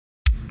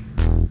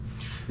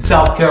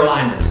South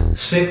Carolina's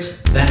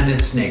 6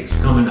 venomous snakes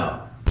coming up.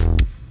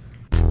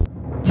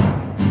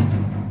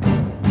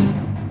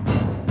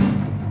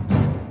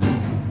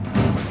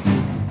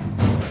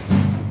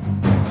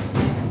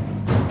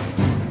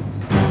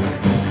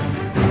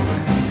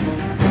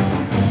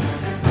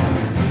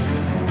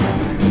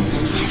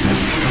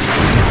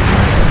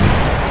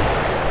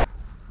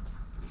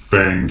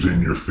 Fangs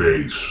in your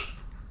face.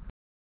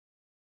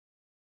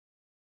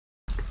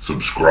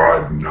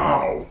 Subscribe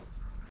now.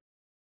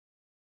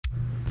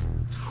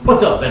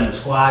 What's up, Venom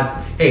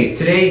Squad? Hey,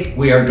 today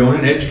we are doing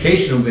an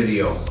educational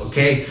video,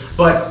 okay?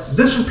 But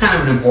this is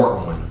kind of an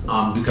important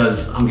one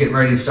because I'm getting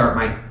ready to start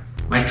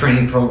my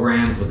training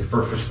programs with the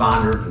first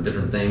responders and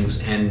different things.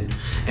 And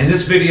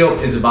this video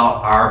is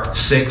about our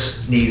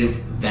 6 native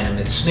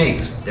venomous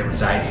snakes that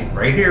reside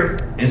right here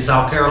in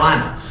South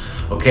Carolina.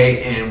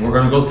 Okay, and we're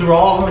going to go through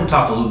all of them and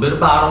talk a little bit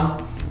about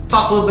them,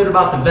 talk a little bit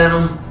about the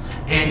venom,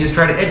 and just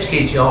try to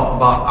educate y'all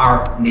about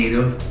our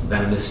native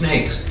venomous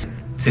snakes.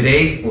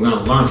 Today, we're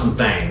going to learn some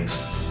things.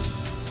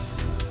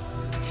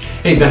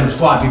 Hey Venom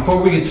Squad,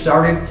 before we get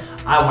started,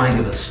 I want to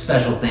give a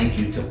special thank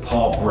you to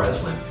Paul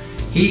Breslin.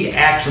 He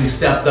actually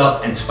stepped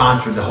up and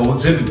sponsored the whole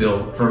exhibit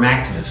build for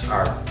Maximus,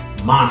 our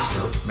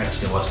monster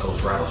Mexican West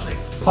Coast rattlesnake.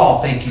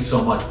 Paul, thank you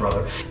so much,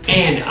 brother.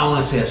 And I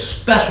want to say a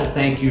special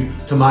thank you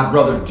to my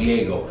brother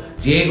Diego.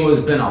 Diego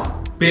has been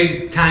a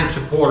big time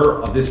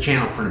supporter of this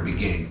channel from the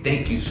beginning.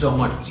 Thank you so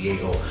much,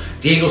 Diego.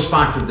 Diego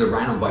sponsored the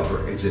Rhino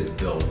Viper exhibit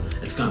build.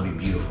 It's going to be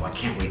beautiful. I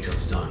can't wait till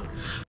it's done.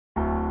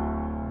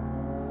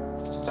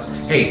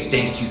 Hey,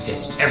 thank you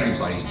to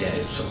everybody that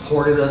has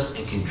supported us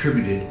and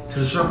contributed to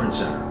the Serpent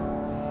Center.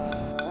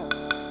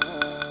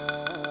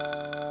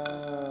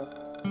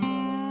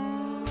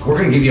 We're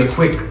going to give you a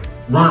quick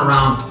run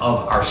around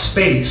of our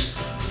space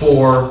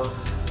for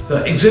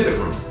the exhibit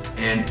room.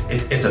 And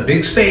it's a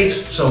big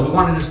space, so we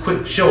wanted this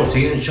quick show to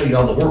you and show you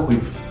all the work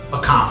we've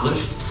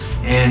accomplished.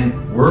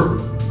 And we're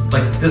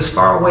like this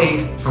far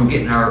away from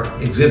getting our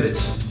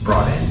exhibits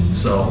brought in.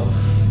 So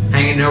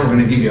hang in there, we're going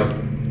to give you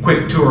a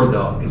quick tour of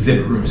the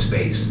exhibit room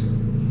space.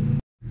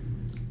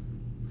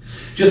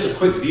 Just a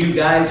quick view,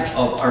 guys,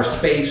 of our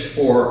space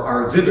for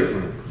our exhibit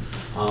room.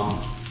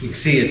 You can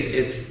see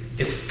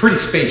it's pretty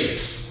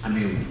spacious. I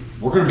mean,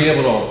 we're going to be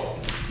able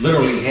to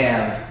literally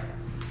have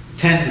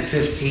 10 to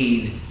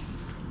 15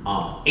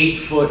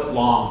 8-foot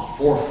long,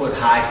 4-foot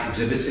high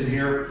exhibits in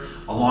here,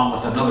 along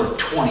with another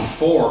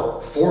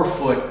 24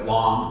 4-foot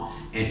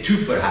long and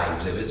 2-foot high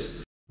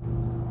exhibits.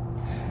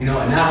 You know,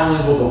 and not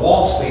only will the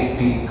wall space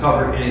be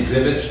covered in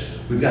exhibits,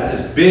 we've got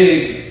this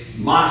big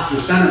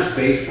monster center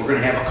space. We're going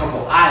to have a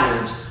couple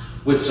islands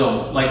with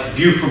some like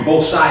view from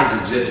both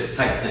sides exhibit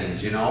type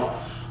things, you know.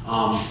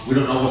 We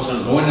don't know what's going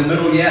to go in the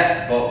middle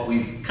yet, but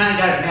we've kind of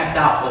got it mapped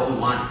out what we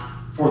want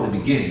for the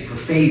beginning, for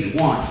phase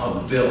 1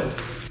 of the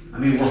build. I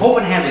mean, we're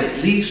hoping to have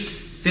at least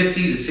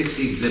 50 to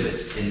 60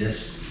 exhibits in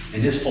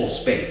this whole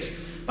space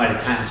by the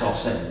time it's all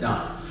said and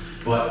done.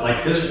 But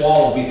like this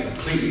wall will be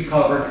completely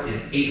covered in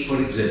 8-foot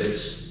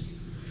exhibits.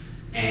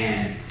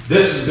 And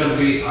this is going to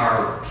be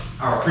our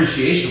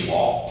appreciation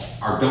wall,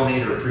 our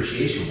donator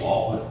appreciation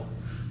wall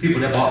with people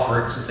that bought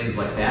bricks and things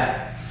like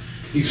that.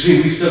 You can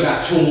see we still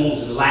got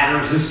tools and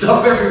ladders and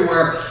stuff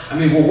everywhere. I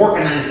mean, we're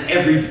working on this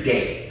every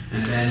day.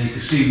 And then you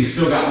can see we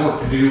still got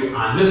work to do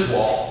on this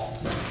wall.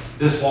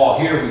 This wall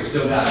here, we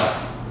still got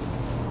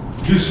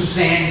to do some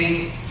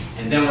sanding,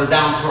 and then we're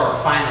down to our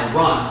final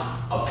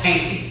run of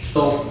painting.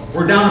 So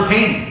we're down to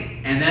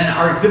painting, and then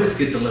our exhibits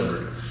get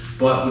delivered.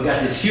 But we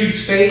got this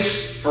huge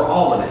space for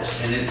all of this,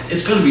 and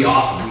it's going to be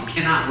awesome. We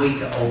cannot wait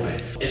to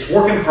open. It's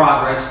work in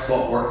progress,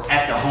 but we're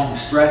at the home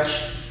stretch.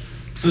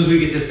 As soon as we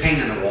get this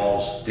paint on the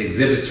walls, the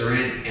exhibits are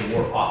in, and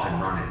we're off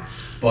and running.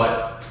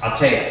 But I'll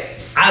tell you,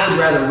 I would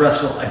rather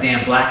wrestle a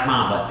damn black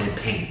mamba than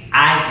paint.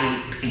 I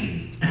hate painting.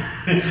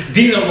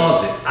 Dina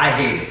loves it. I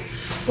hate it.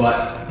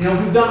 But, you know,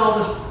 we've done all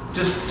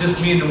this,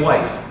 just me and the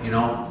wife, you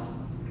know,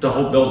 the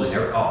whole building.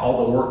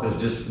 All the work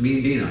is just me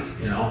and Dina,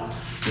 you know,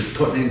 just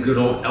putting in good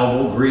old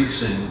elbow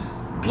grease and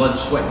blood,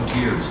 sweat, and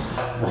tears.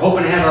 We're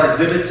hoping to have our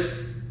exhibits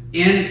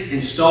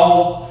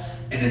installed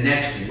in the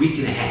next week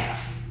and a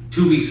half,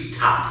 2 weeks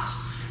tops.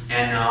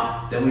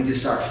 And then we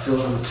just start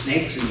filling them with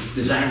snakes and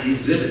designing the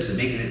exhibits and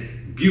making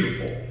it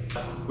beautiful.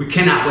 We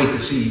cannot wait to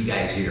see you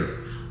guys here.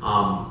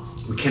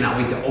 We cannot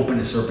wait to open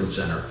the Serpent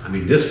Center. I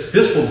mean,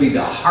 this will be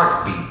the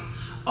heartbeat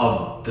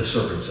of the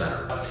Serpent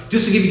Center.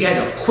 Just to give you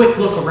guys a quick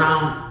look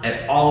around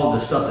at all of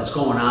the stuff that's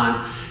going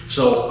on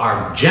so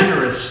our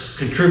generous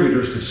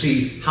contributors can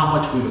see how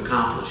much we've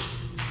accomplished.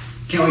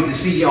 Can't wait to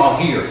see y'all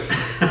here.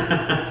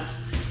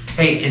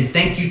 Hey, and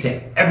thank you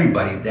to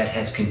everybody that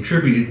has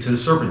contributed to the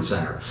Serpent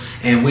Center.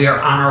 And we are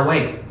on our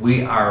way.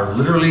 We are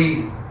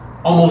literally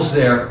almost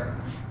there,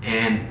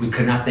 and we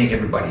could not thank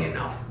everybody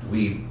enough.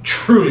 We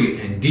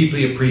truly and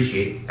deeply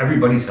appreciate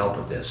everybody's help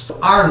with this.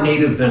 Our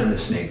native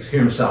venomous snakes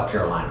here in South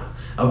Carolina.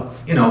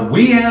 You know,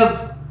 we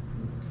have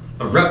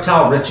a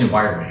reptile-rich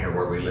environment here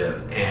where we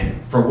live.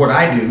 And for what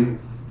I do,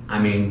 I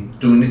mean,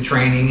 doing the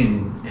training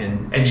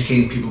and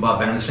educating people about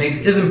venomous snakes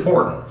is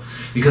important.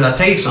 Because I'll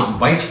tell you something,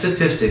 bite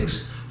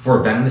statistics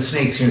for venomous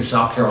snakes here in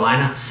South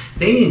Carolina,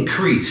 they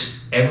increase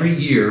every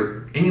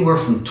year anywhere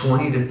from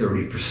 20 to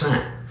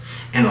 30%.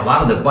 And a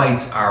lot of the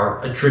bites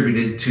are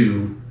attributed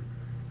to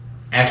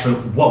actually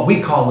what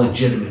we call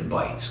legitimate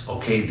bites.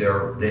 Okay,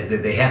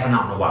 they happen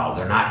out in the wild.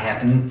 They're not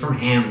happening from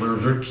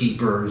handlers or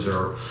keepers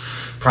or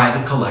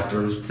private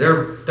collectors.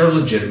 They're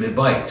legitimate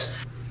bites.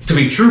 To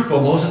be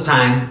truthful, most of the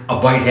time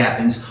a bite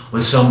happens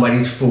when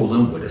somebody's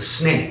fooling with a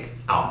snake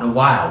out in the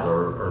wild,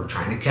 or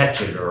trying to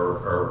catch it,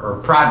 or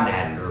prodding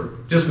at it, or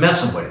just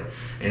messing with it,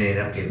 and they end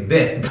up getting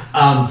bit.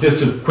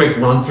 Just a quick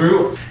run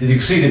through. As you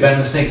can see, the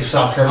venomous snakes of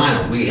South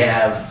Carolina, we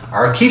have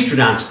our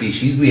Keystrodon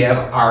species, we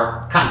have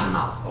our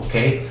cottonmouth,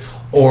 okay,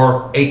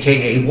 or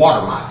AKA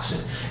water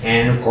moccasin,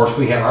 and of course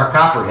we have our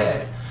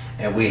copperhead,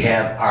 and we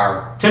have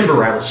our timber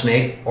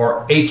rattlesnake,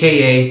 or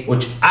AKA,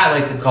 which I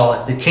like to call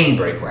it, the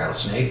canebrake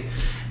rattlesnake,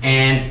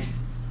 and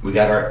we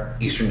got our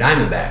eastern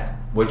diamondback,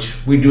 which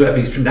we do have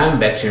eastern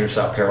diamondbacks here in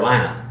South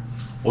Carolina.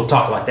 We'll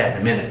talk about that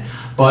in a minute.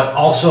 But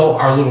also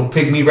our little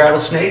pygmy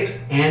rattlesnake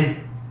and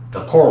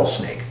the coral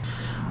snake.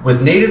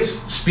 With native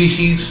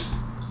species,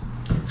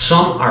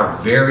 some are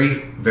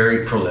very,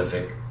 very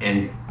prolific,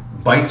 and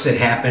bites that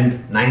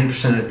happen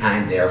 90% of the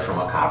time, they are from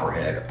a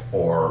copperhead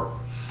or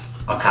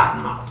a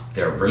cottonmouth.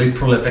 They're really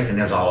prolific, and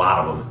there's a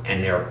lot of them,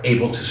 and they're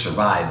able to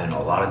survive in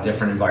a lot of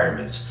different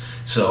environments.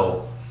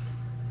 So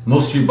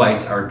most of your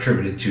bites are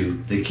attributed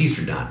to the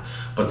Keystrodon,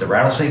 but the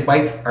rattlesnake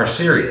bites are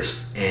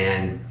serious,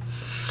 and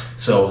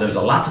so there's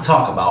a lot to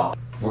talk about.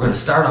 We're going to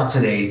start out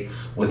today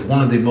with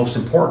one of the most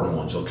important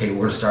ones, okay? We're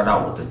going to start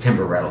out with the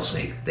timber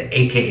rattlesnake, the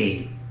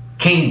AKA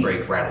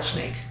canebrake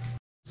rattlesnake.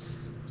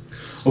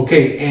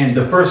 Okay, and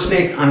the first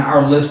snake on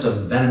our list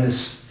of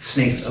venomous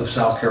snakes of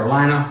South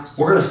Carolina,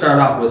 we're going to start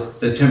out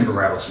with the timber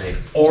rattlesnake,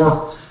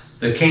 or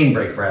the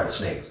canebrake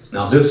rattlesnake.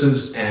 Now this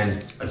is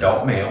an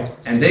adult male,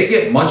 and they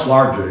get much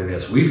larger than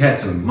this. We've had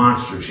some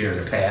monsters here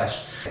in the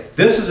past.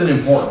 This is an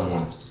important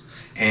one,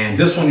 and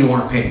this one you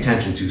want to pay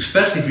attention to,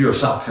 especially if you're a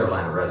South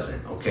Carolina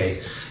resident,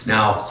 okay?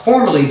 Now,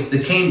 formerly, the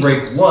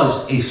canebrake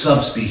was a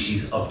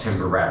subspecies of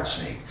timber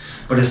rattlesnake,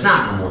 but it's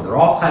not no more. They're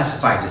all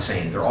classified the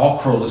same. They're all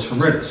Crolus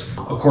horridus.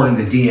 According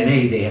to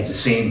DNA, they have the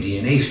same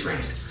DNA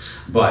strand,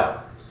 but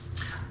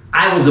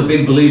I was a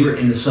big believer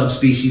in the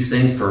subspecies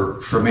thing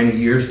for many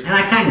years, and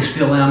I kind of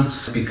still am,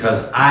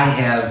 because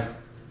I've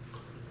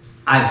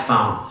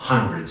found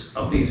hundreds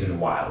of these in the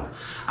wild.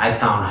 I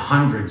found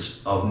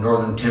hundreds of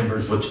northern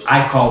timbers, which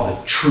I call the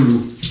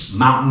true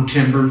mountain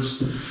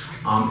timbers,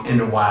 in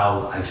the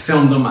wild. I've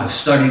filmed them, I've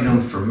studied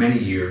them for many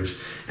years,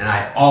 and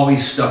I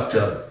always stuck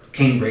to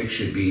canebrake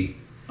should be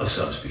a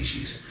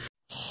subspecies.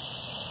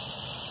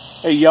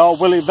 Hey y'all,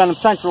 Willie Venom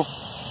Central.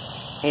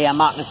 Hey,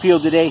 I'm out in the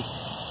field today.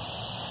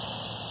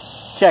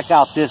 Check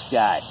out this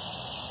guy.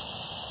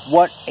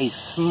 What a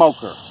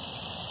smoker.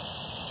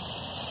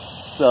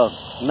 It's a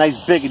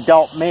nice big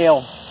adult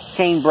male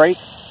canebrake,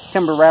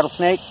 timber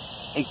rattlesnake,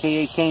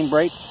 aka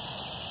canebrake.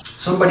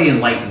 Somebody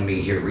enlightened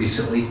me here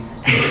recently.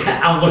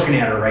 I'm looking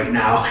at her right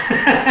now.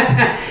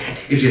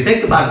 If you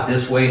think about it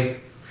this way,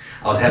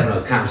 I was having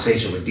a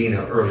conversation with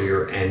Dina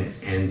earlier,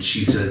 and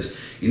she says,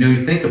 you know,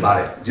 you think about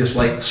it, just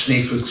like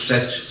snakes with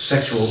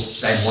sexual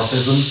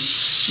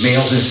dimorphism,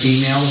 males and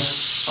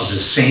females of the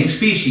same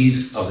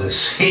species, of the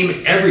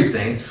same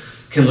everything,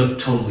 can look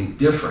totally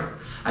different.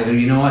 I go,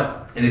 you know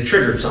what? And it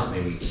triggered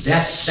something in me.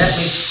 That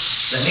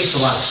makes a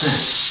lot of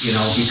sense, you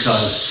know,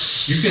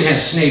 because you can have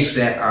snakes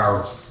that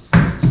are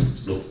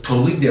look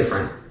totally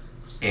different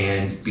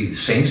and be the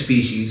same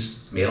species,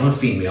 male and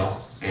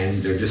female,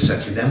 and they're just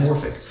sexually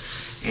dimorphic.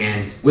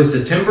 And with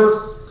the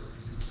timber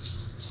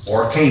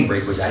or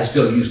canebrake, which I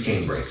still use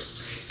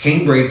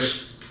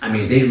canebrakes, I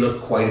mean, they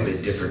look quite a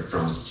bit different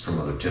from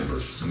other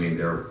timbers. I mean,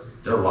 they're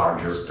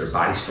larger, their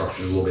body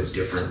structure is a little bit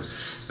different,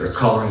 their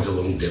coloring is a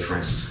little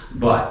different,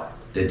 but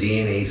the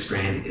DNA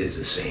strand is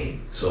the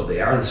same. So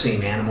they are the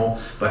same animal,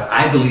 but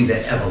I believe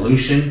that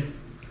evolution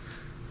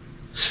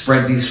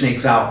spread these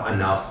snakes out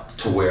enough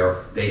to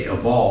where they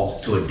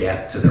evolved to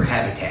adapt to their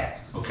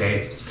habitat,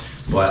 okay?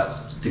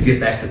 But to get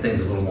back to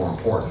things a little more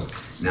important.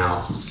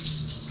 Now,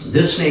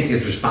 this snake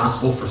is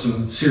responsible for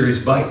some serious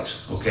bites,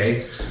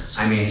 okay?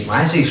 I mean, when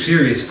I say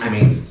serious, I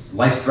mean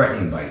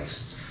life-threatening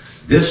bites.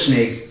 This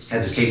snake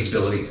has the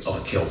capability of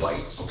a kill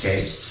bite,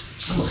 okay?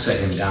 I'm gonna set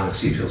him down and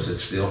see if he'll sit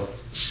still.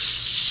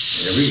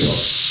 There we go.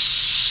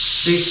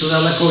 See, so now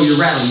let go of your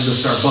rattle, you're gonna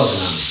start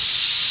buzzing on me.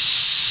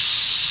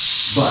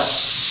 But,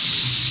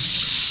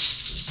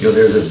 you know,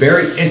 there's a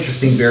very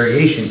interesting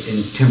variation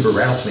in timber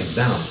rattlesnake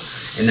venom.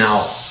 And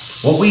now,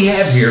 what we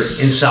have here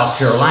in South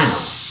Carolina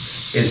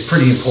is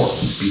pretty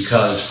important,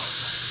 because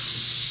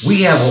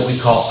we have what we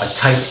call a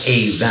type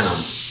A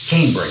venom,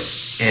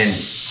 canebrake. And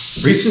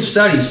recent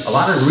studies, a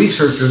lot of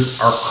researchers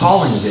are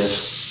calling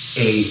this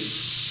a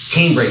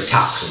Canebrake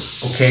toxin,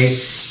 okay?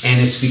 And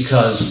it's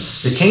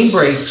because the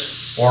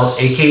canebrakes, or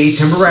AKA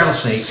timber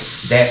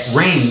rattlesnakes, that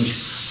range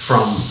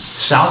from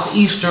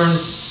southeastern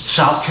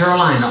South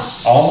Carolina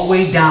all the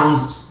way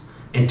down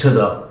into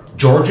the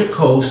Georgia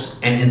coast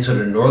and into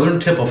the northern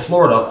tip of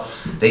Florida,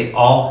 they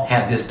all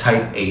have this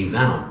type A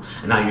venom.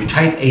 And now your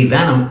type A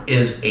venom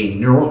is a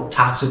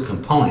neurotoxic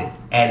component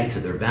added to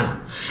their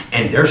venom.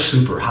 And they're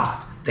super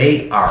hot.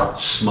 They are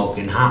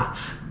smoking hot.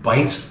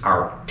 Bites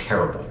are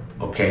terrible,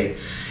 okay?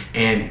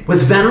 And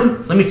with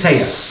venom, let me tell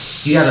you,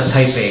 you got a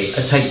type A,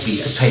 a type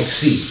B, a type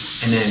C.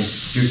 And then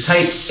your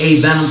type A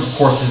venom, of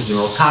course, is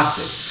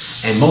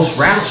neurotoxic. And most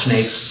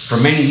rattlesnakes, for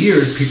many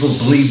years, people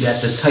believed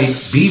that the type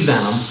B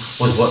venom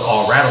was what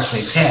all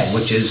rattlesnakes had,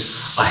 which is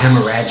a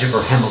hemorrhagic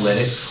or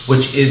hemolytic,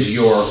 which is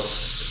your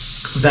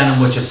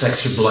venom which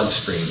affects your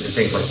bloodstream and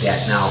things like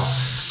that. Now,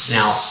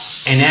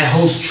 and that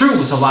holds true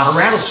with a lot of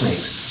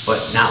rattlesnakes, but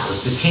not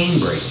with the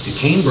canebrake. The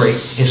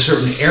canebrake in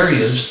certain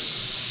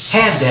areas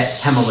have that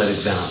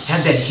hemolytic venom,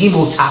 have that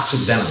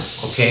hemotoxic venom,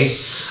 okay?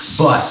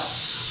 But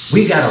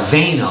we got a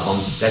vein of them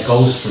that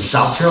goes from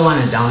South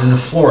Carolina down into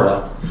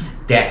Florida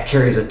that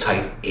carries a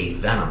type A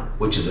venom,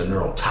 which is a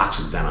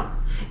neurotoxic venom.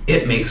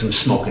 It makes them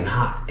smoking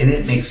hot, and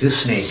it makes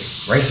this snake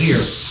right here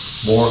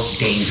more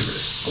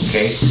dangerous,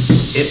 okay?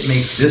 It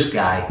makes this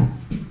guy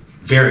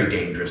very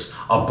dangerous.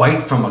 A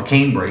bite from a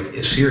canebrake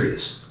is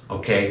serious,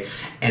 okay?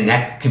 And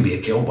that can be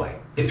a kill bite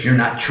if you're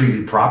not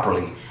treated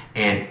properly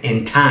and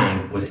in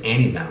time with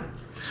antivenom.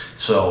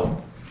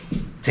 So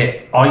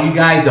to all you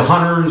guys, the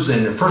hunters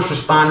and the first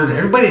responders,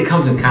 everybody that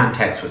comes in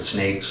contact with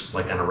snakes,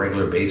 like on a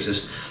regular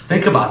basis,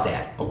 think about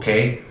that,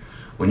 okay?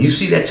 When you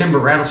see that timber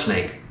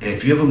rattlesnake, and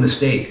if you have a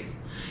mistake,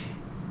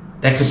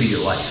 that could be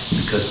your life,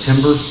 because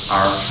timbers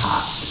are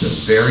hot. It's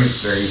a very,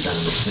 very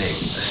venomous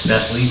snake,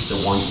 especially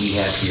the ones we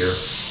have here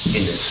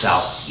in the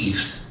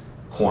southeast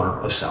corner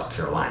of South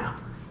Carolina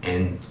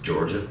and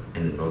Georgia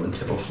and the northern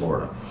tip of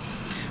Florida.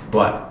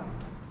 But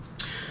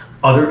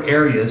other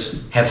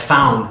areas have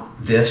found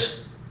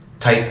this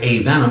type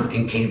A venom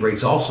in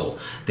canebrakes also.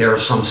 There are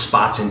some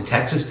spots in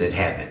Texas that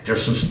have it.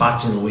 There's some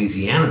spots in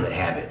Louisiana that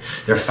have it.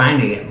 They're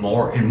finding it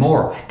more and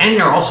more. And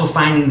they're also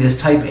finding this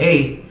type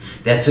A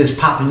that's just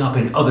popping up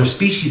in other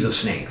species of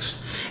snakes.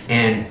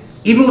 And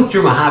even with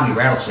your Mojave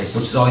rattlesnake,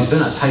 which has always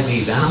been a type A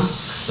venom,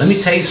 let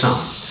me tell you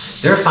something.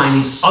 They're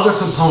finding other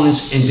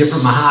components in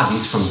different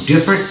Mojaves from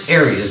different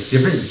areas,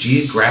 different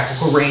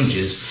geographical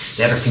ranges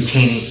that are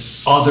containing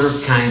other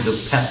kinds of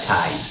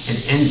peptides and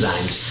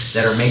enzymes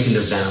that are making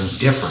the venom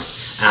different.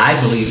 And I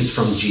believe it's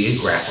from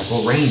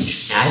geographical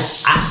range. And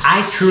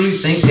I truly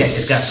think that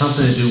it's got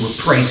something to do with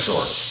prey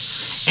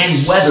source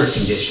and weather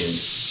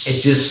conditions.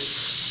 It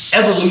just,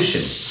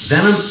 evolution.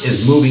 Venom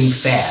is moving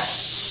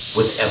fast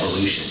with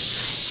evolution.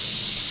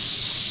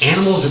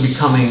 Animals are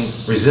becoming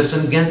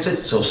resistant against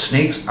it, so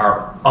snakes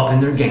are up in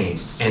their game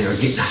and they're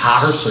getting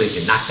hotter so they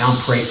can knock down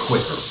prey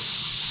quicker.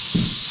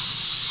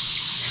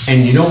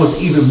 And you know what's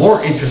even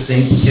more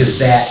interesting is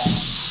that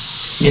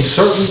in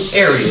certain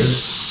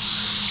areas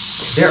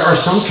there are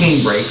some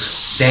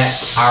canebrakes that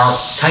are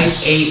type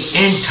A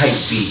and type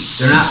B.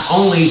 They're not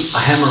only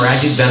a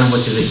hemorrhagic venom,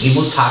 which is a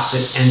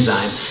hemotoxic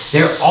enzyme,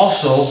 they're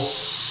also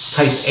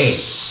type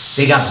A.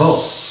 They got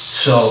both.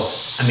 So,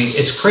 I mean,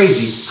 it's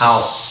crazy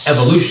how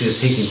evolution is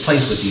taking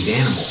place with these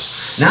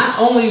animals. Not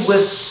only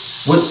with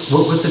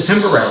the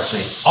timber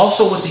rattlesnake,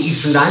 also with the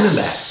eastern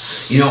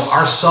diamondback. You know,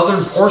 our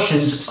southern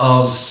portions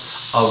of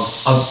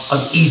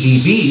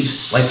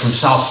EDVs, like from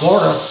South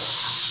Florida,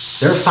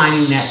 they're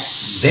finding that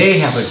they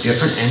have a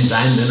different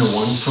enzyme than the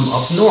ones from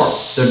up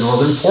north. The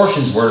northern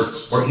portions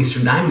where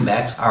eastern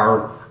diamondbacks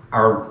are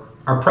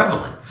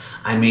prevalent.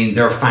 I mean,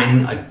 they're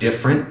finding a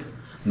different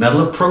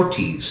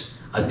metalloprotease,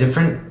 a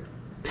different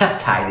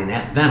peptide in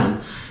that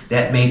venom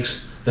that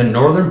makes the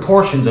northern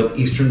portions of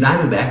eastern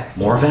diamondback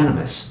more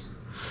venomous.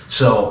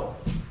 So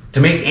to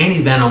make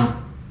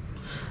antivenom,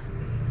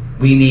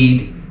 we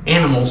need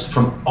animals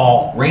from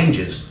all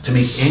ranges to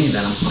make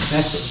antivenom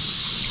effective.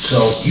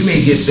 So you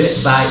may get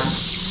bit by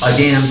a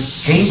damn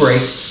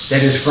canebrake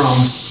that is from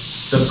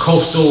the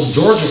coastal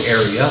Georgia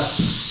area,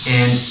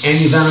 and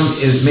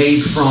antivenom is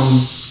made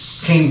from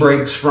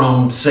canebrakes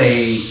from,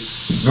 say,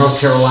 North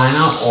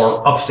Carolina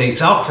or upstate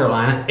South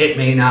Carolina. It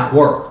may not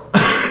work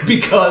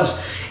because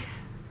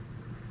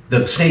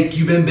the snake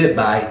you've been bit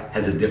by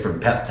has a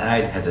different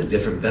peptide, has a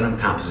different venom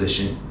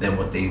composition than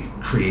what they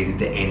created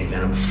the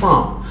antivenom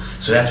from.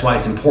 So that's why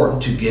it's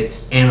important to get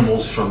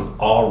animals from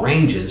all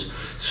ranges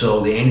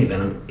so the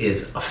antivenom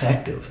is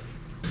effective.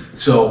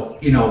 So,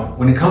 you know,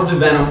 when it comes to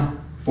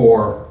venom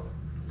for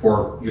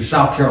your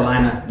South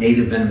Carolina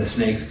native venomous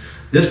snakes,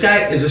 this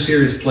guy is a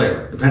serious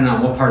player. Depending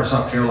on what part of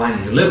South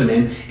Carolina you're living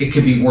in, it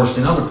could be worse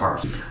than other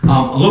parts.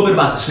 A little bit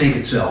about the snake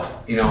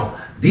itself. You know,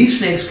 these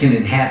snakes can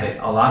inhabit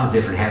a lot of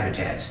different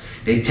habitats.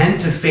 They tend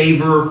to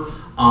favor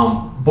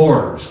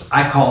borders.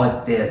 I call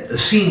it the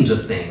seams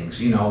of things,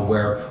 you know,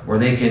 where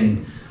they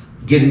can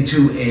get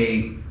into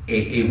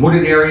a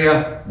wooded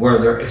area where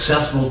they're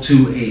accessible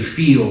to a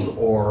field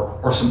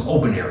or some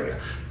open area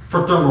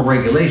for thermal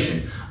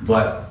regulation.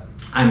 But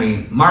I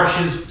mean,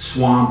 marshes,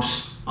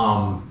 swamps,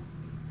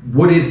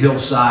 wooded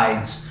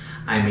hillsides,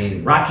 I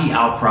mean, rocky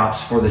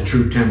outcrops for the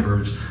true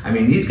timbers. I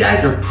mean, these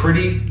guys are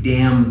pretty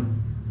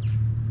damn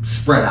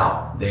spread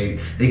out. They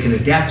can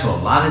adapt to a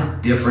lot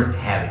of different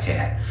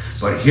habitat.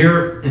 But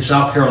here in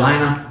South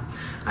Carolina,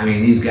 I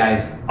mean, these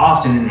guys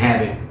often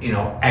inhabit, you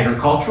know,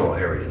 agricultural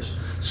areas.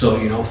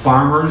 So, you know,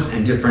 farmers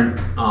and different,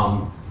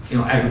 you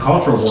know,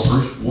 agricultural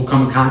workers will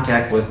come in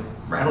contact with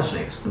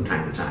rattlesnakes from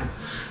time to time.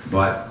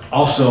 But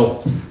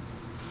also,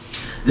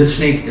 this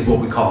snake is what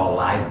we call a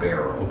live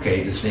bearer,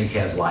 okay? The snake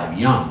has live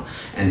young.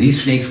 And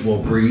these snakes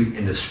will breed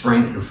in the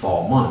spring and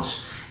fall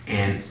months.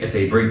 And if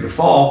they breed in the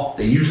fall,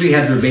 they usually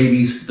have their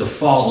babies the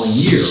following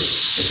year.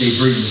 If they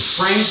breed in the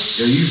spring,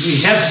 they'll usually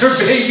have their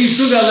babies,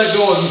 still gotta let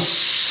go of them.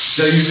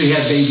 They'll usually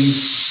have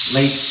babies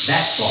late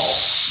that fall.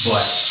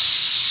 But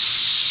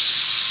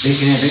they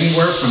can have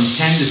anywhere from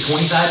 10 to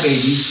 25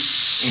 babies.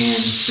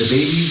 And the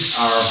babies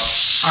are,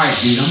 all right,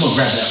 dude, I'm gonna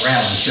grab that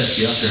rattle and shut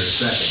you up there in a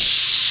second.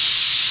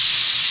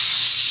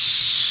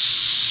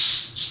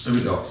 There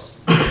we go.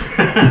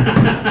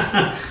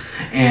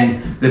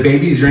 And the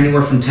babies are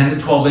anywhere from 10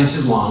 to 12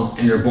 inches long,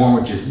 and they're born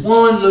with just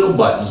one little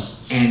button,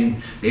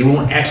 and they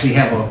won't actually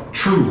have a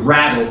true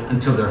rattle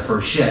until their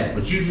first shed,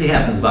 which usually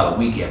happens about a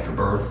week after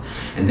birth,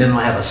 and then they'll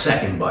have a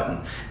second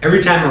button.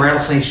 Every time a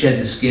rattlesnake sheds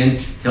his skin,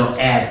 he'll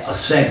add a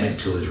segment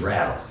to his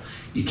rattle.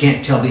 You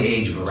can't tell the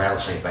age of a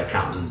rattlesnake by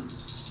counting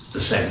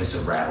the segments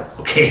of rattle,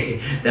 okay?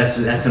 That's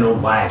an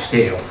old wives'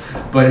 tale.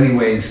 But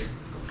anyways,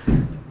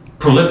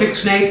 prolific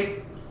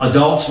snake,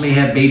 adults may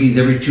have babies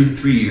every 2 to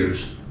 3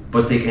 years,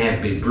 but they can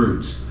have big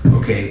broods,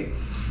 okay?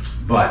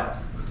 But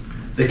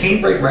the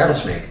Canebrake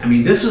rattlesnake, I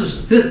mean, this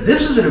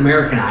is an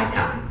American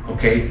icon,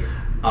 okay?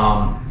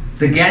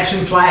 The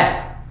Gadsden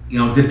flag, you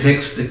know,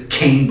 depicts the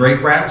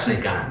Canebrake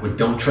rattlesnake on it with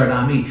 "Don't Tread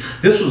on Me."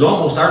 This was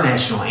almost our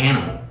national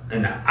animal,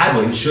 and I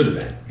believe it should have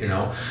been, you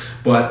know?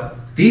 But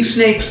these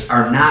snakes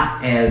are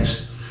not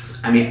as,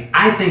 I mean,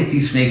 I think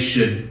these snakes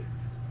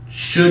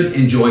should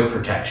enjoy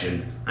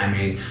protection. I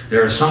mean,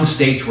 there are some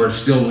states where it's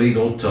still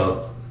legal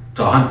to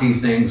hunt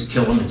these things,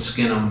 kill them and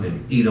skin them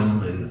and eat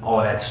them and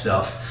all that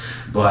stuff.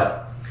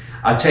 But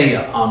I'll tell you,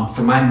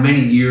 for my many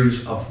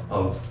years of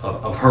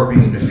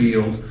herping in the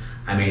field,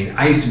 I mean,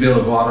 I used to be able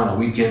to go out on a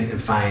weekend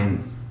and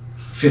find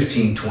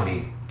 15,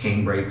 20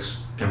 canebrakes,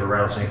 timber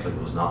rattlesnakes, like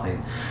it was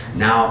nothing.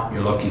 Now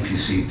you're lucky if you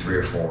see 3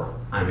 or 4.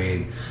 I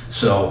mean,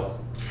 so,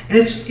 and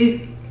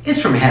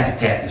it's from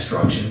habitat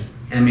destruction.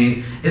 I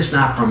mean, it's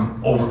not from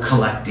over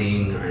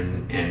collecting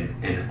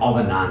and all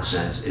the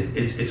nonsense.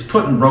 It's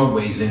putting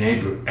roadways in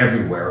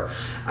everywhere.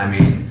 I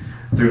mean,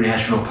 through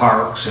national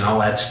parks and all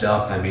that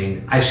stuff. I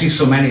mean, I see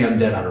so many of them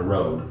dead on the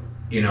road,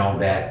 you know,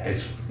 that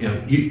it's, you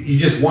know, you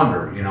just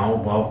wonder, you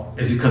know, well,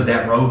 is it because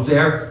that road's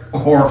there,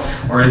 or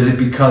is it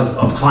because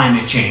of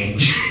climate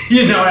change?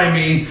 You know what I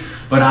mean?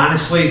 But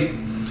honestly,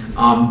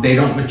 they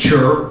don't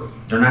mature.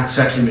 They're not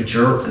sexually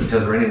mature until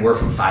they're anywhere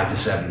from 5 to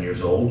 7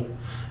 years old.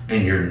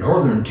 And your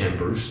northern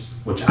timbers,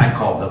 which I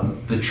call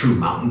them the true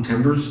mountain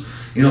timbers,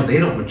 you know, they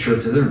don't mature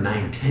until they're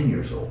 9, 10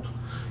 years old.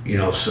 You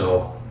know,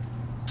 so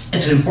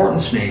it's an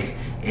important snake,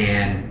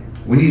 and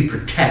we need to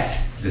protect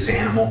this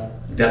animal.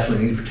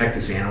 Definitely need to protect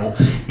this animal,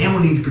 and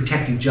we need to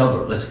protect each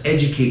other. Let's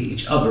educate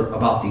each other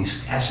about these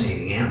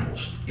fascinating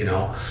animals, you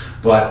know.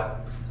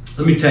 But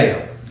let me tell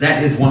you,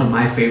 that is one of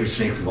my favorite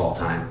snakes of all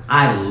time.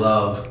 I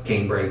love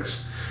canebrakes,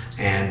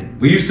 and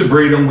we used to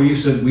breed them. We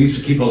used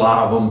to keep a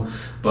lot of them,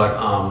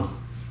 but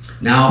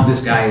now this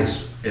guy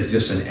is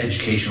just an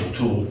educational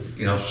tool,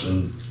 you know,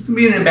 to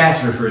be an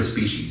ambassador for his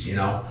species, you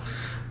know.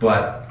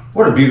 But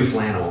what a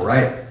beautiful animal,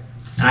 right?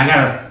 And I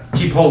gotta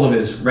keep hold of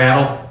his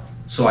rattle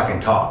so I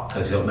can talk,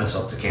 because he'll mess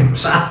up the camera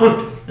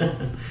sound.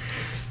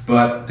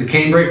 But the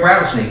Canebrake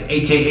rattlesnake,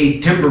 aka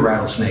Timber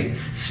Rattlesnake,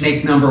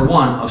 snake number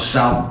 1 of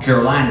South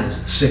Carolina's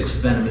 6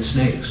 venomous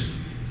snakes.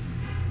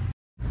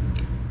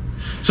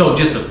 So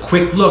just a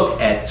quick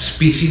look at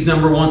species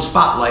number 1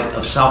 spotlight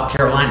of South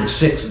Carolina's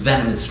 6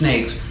 venomous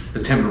snakes,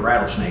 the timber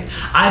rattlesnake.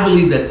 I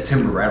believe that the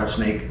timber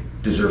rattlesnake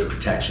deserves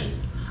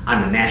protection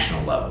on a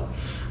national level.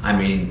 I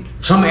mean,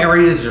 some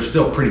areas are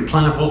still pretty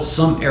plentiful.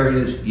 Some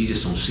areas you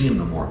just don't see them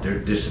no more. They're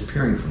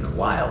disappearing from the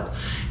wild.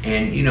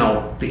 And you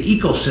know, the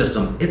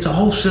ecosystem, it's a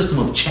whole system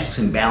of checks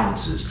and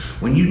balances.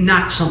 When you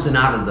knock something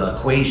out of the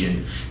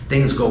equation,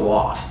 things go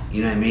off.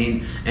 You know what I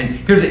mean? And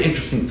here's an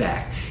interesting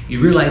fact.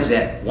 You realize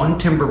that one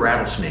timber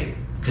rattlesnake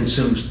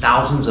consumes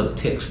thousands of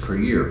ticks per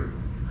year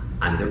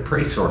on their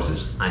prey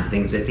sources, on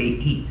things that they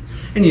eat.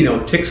 And you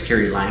know, ticks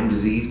carry Lyme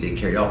disease, they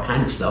carry all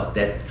kinds of stuff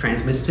that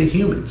transmits to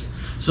humans.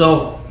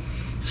 So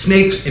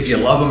snakes, if you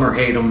love them or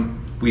hate them,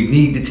 we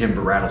need the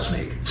timber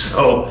rattlesnake.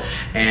 So,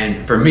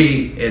 and for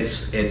me,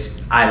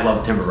 I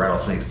love timber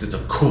rattlesnakes. It's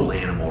a cool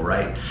animal,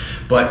 right?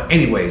 But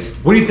anyways,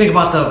 what do you think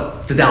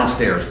about the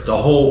downstairs, the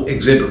whole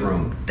exhibit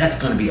room? That's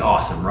gonna be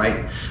awesome,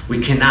 right?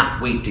 We cannot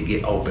wait to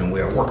get open.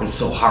 We are working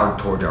so hard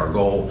towards our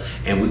goal,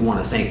 and we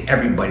wanna thank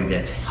everybody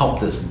that's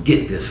helped us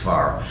get this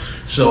far.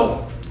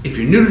 So, if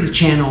you're new to the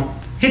channel,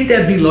 hit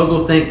that V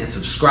logo thing and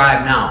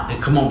subscribe now,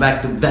 and come on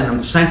back to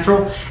Venom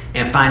Central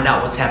and find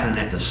out what's happening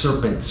at the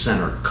Serpent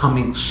Center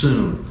coming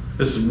soon.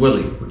 This is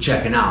Willie, we're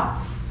checking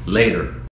out. Later.